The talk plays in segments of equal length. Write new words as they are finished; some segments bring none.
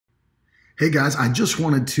Hey guys, I just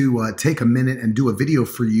wanted to take a minute and do a video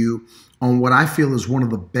for you on what I feel is one of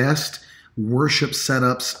the best worship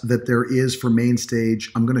setups that there is for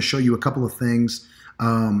Mainstage. I'm going to show you a couple of things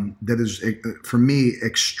that is, for me,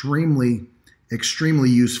 extremely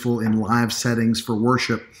useful in live settings for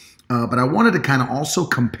worship. But I wanted to kind of also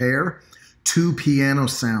compare two piano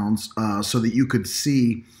sounds so that you could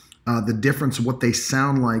see the difference of what they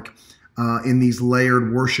sound like in these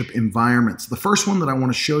layered worship environments. The first one that I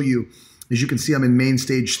want to show you, as you can see, I'm in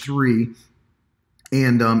Mainstage 3,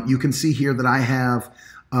 and you can see here that I have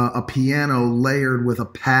a piano layered with a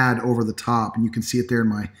pad over the top, and you can see it there in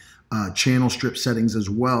my channel strip settings as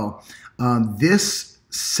well. This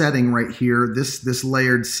setting right here, this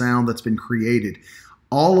layered sound that's been created,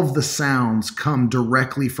 all of the sounds come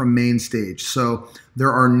directly from Mainstage. So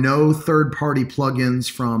there are no third-party plugins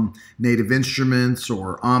from Native Instruments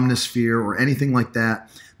or Omnisphere or anything like that.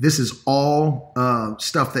 This is all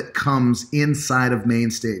stuff that comes inside of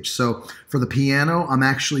Mainstage. So for the piano, I'm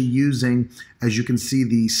actually using, as you can see,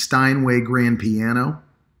 the Steinway grand piano.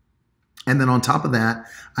 And then on top of that,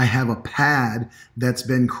 I have a pad that's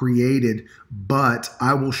been created, but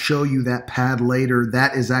I will show you that pad later.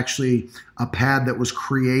 That is actually a pad that was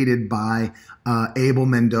created by Abel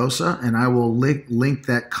Mendoza, and I will link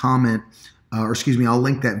that comment, or excuse me, I'll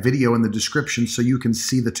link that video in the description so you can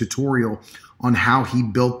see the tutorial on how he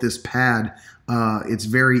built this pad. It's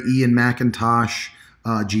very Ian McIntosh,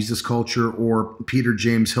 Jesus Culture, or Peter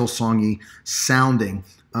James Hillsong-y sounding.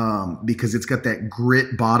 Because it's got that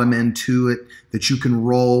grit bottom end to it that you can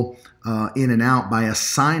roll in and out by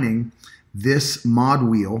assigning this mod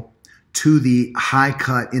wheel to the high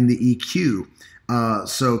cut in the EQ.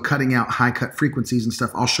 So cutting out high cut frequencies and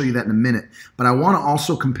stuff. I'll show you that in a minute. But I want to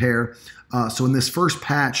also compare. So in this first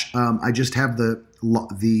patch, I just have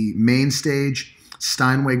the Mainstage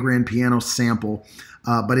Steinway grand piano sample.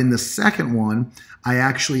 But in the second one, I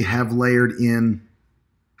actually have layered in,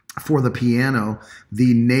 for the piano,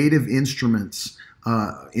 the Native Instruments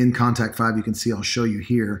in Contact 5. You can see, I'll show you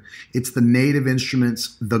here. It's the Native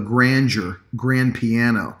Instruments, the Grandeur grand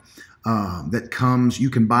piano that comes. You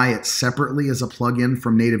can buy it separately as a plugin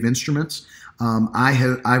from Native Instruments.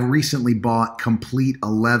 I've recently bought Complete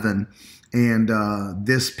 11, and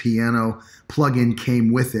this piano plugin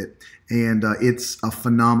came with it. And it's a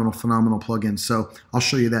phenomenal plugin. So I'll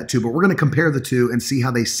show you that too. But we're going to compare the two and see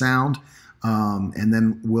how they sound. And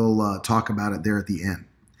then we'll talk about it there at the end.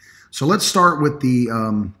 So let's start with the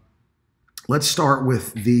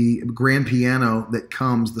grand piano that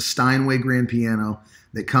comes, the Steinway grand piano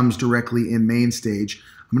that comes directly in Mainstage.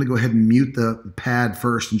 I'm going to go ahead and mute the pad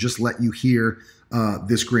first and just let you hear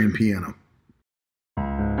this grand piano.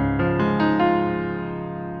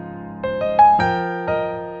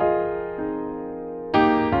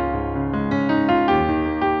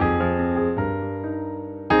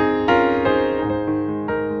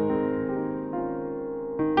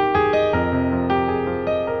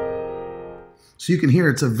 So you can hear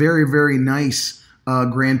it's a very nice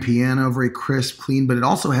grand piano, very crisp, clean, but it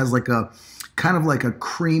also has like a kind of like a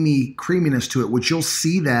creaminess to it, which you'll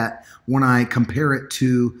see that when I compare it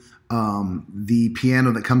to the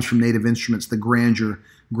piano that comes from Native Instruments, the Grandeur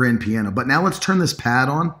grand piano. But now let's turn this pad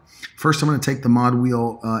on. First, I'm going to take the mod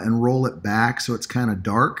wheel and roll it back so it's kind of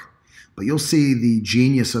dark, but you'll see the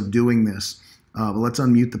genius of doing this. But let's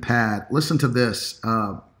unmute the pad. Listen to this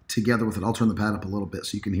together with it. I'll turn the pad up a little bit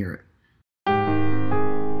so you can hear it.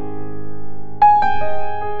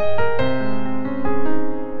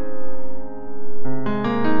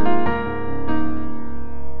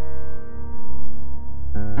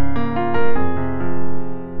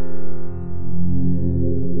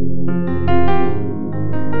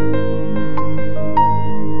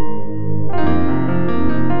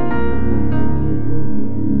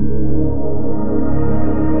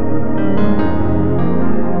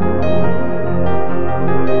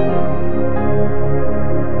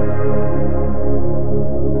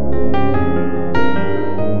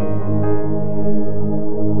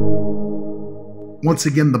 Once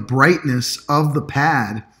again, the brightness of the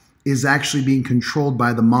pad is actually being controlled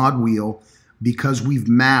by the mod wheel because we've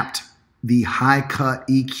mapped the high cut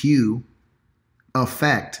EQ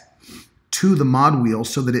effect to the mod wheel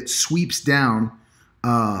so that it sweeps down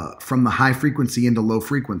from the high frequency into low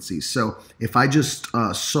frequencies. So if I just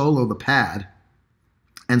solo the pad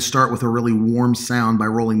and start with a really warm sound by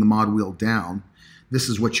rolling the mod wheel down, this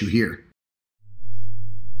is what you hear.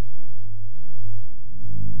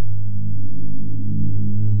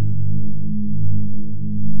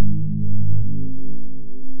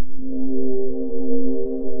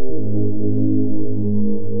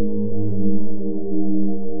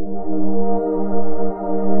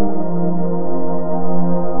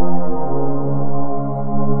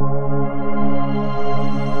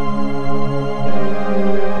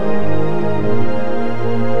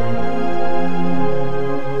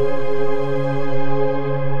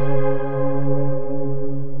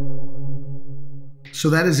 So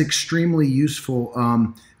that is extremely useful,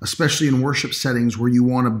 especially in worship settings where you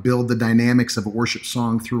want to build the dynamics of a worship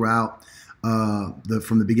song throughout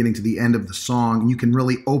from the beginning to the end of the song. You can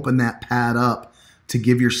really open that pad up to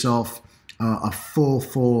give yourself a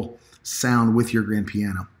full sound with your grand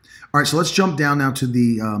piano. All right, so let's jump down now to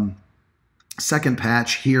the second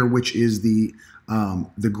patch here, which is the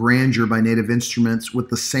Grandeur by Native Instruments with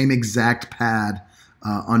the same exact pad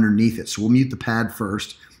underneath it. So we'll mute the pad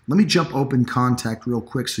first. Let me jump open contact real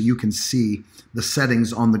quick so you can see the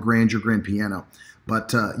settings on the Grandeur grand piano.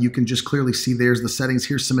 But you can just clearly see there's the settings.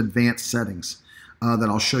 Here's some advanced settings that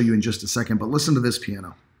I'll show you in just a second. But listen to this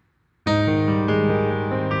piano.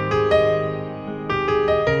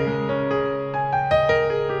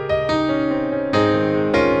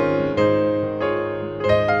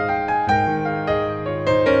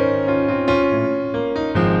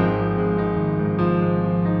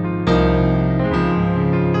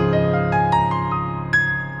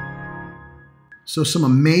 So some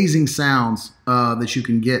amazing sounds that you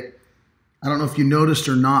can get. I don't know if you noticed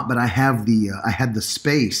or not, but I had the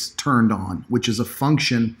space turned on, which is a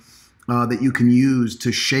function that you can use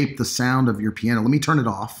to shape the sound of your piano. Let me turn it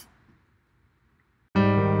off.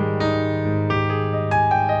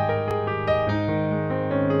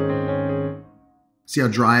 See how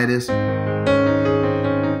dry it is?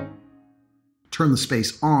 Turn the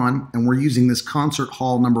space on, and we're using this concert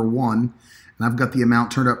hall number 1, and I've got the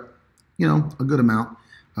amount turned up, you know, a good amount,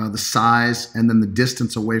 the size, and then the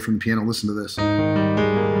distance away from the piano. Listen to this.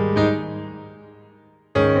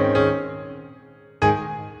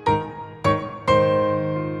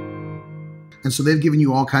 And so they've given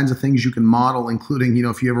you all kinds of things you can model, including, you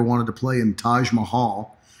know, if you ever wanted to play in Taj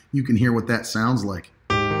Mahal, you can hear what that sounds like.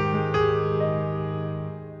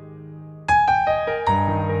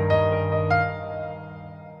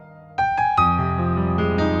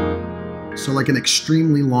 So like an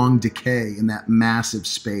extremely long decay in that massive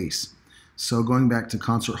space. So going back to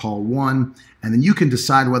Concert Hall 1, and then you can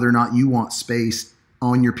decide whether or not you want space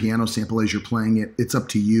on your piano sample as you're playing it. It's up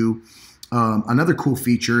to you. Another cool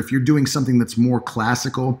feature, if you're doing something that's more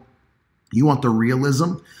classical, you want the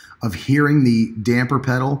realism of hearing the damper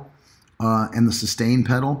pedal and the sustain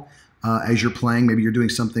pedal as you're playing. Maybe you're doing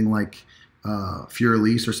something like Fur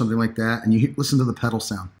Elise or something like that, and you listen to the pedal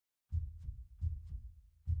sound.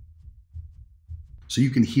 So you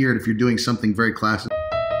can hear it if you're doing something very classic.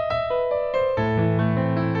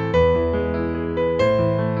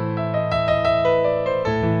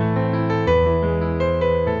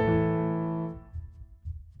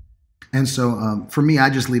 And so for me, I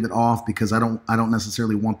just leave it off because I don't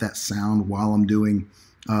necessarily want that sound while I'm doing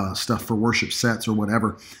stuff for worship sets or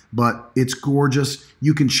whatever. But it's gorgeous.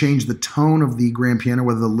 You can change the tone of the grand piano,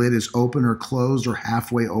 whether the lid is open or closed or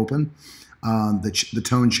halfway open. The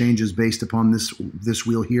tone changes based upon this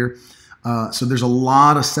wheel here. So there's a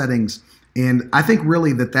lot of settings. And I think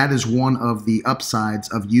really that is one of the upsides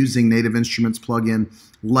of using Native Instruments plugin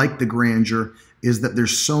like the Grandeur, is that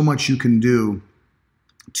there's so much you can do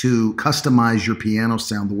to customize your piano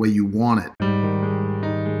sound the way you want it.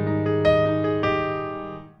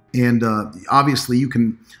 And obviously you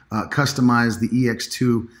can customize the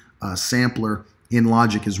EX2 sampler in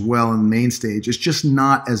Logic as well in Mainstage. It's just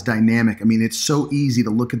not as dynamic. I mean, it's so easy to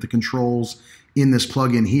look at the controls in this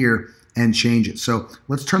plugin here and change it. So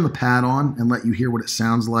let's turn the pad on and let you hear what it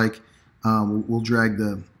sounds like. We'll drag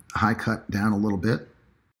the high cut down a little bit.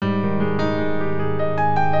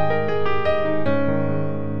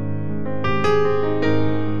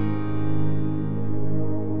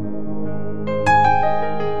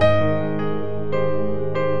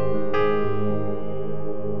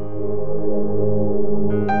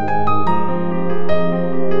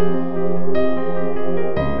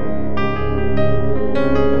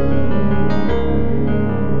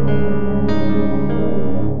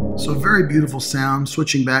 Very beautiful sound.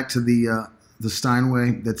 Switching back to the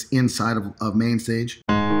Steinway that's inside of Mainstage.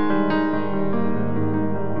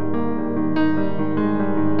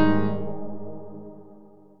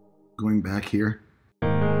 Going back here.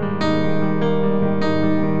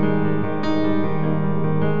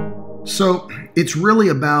 So it's really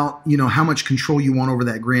about, you know, how much control you want over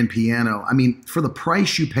that grand piano. I mean, for the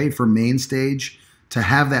price you pay for Mainstage, to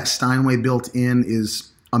have that Steinway built in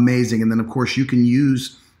is amazing. And then of course you can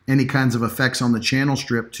use any kinds of effects on the channel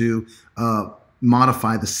strip to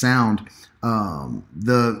modify the sound.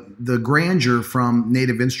 The Grandeur from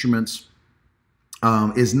Native Instruments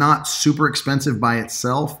is not super expensive by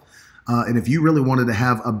itself. And if you really wanted to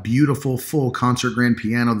have a beautiful full concert grand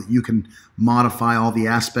piano that you can modify all the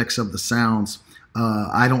aspects of the sounds,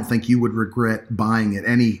 I don't think you would regret buying it.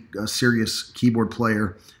 Any serious keyboard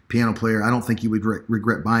player, piano player, I don't think you would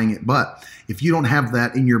regret buying it. But if you don't have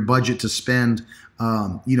that in your budget to spend,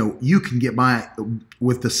 you can get by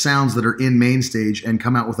with the sounds that are in Mainstage and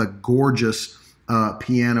come out with a gorgeous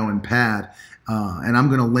piano and pad. And I'm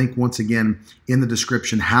going to link once again in the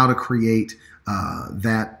description how to create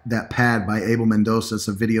that pad by Abel Mendoza. It's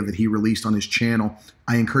a video that he released on his channel.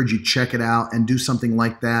 I encourage you to check it out and do something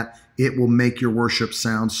like that. It will make your worship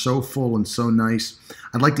sound so full and so nice.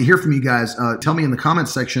 I'd like to hear from you guys. Tell me in the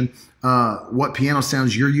comments section what piano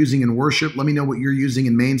sounds you're using in worship. Let me know what you're using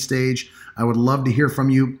in Mainstage. I would love to hear from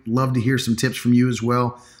you. Love to hear some tips from you as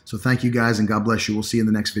well. So thank you guys, and God bless you. We'll see you in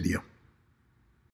the next video.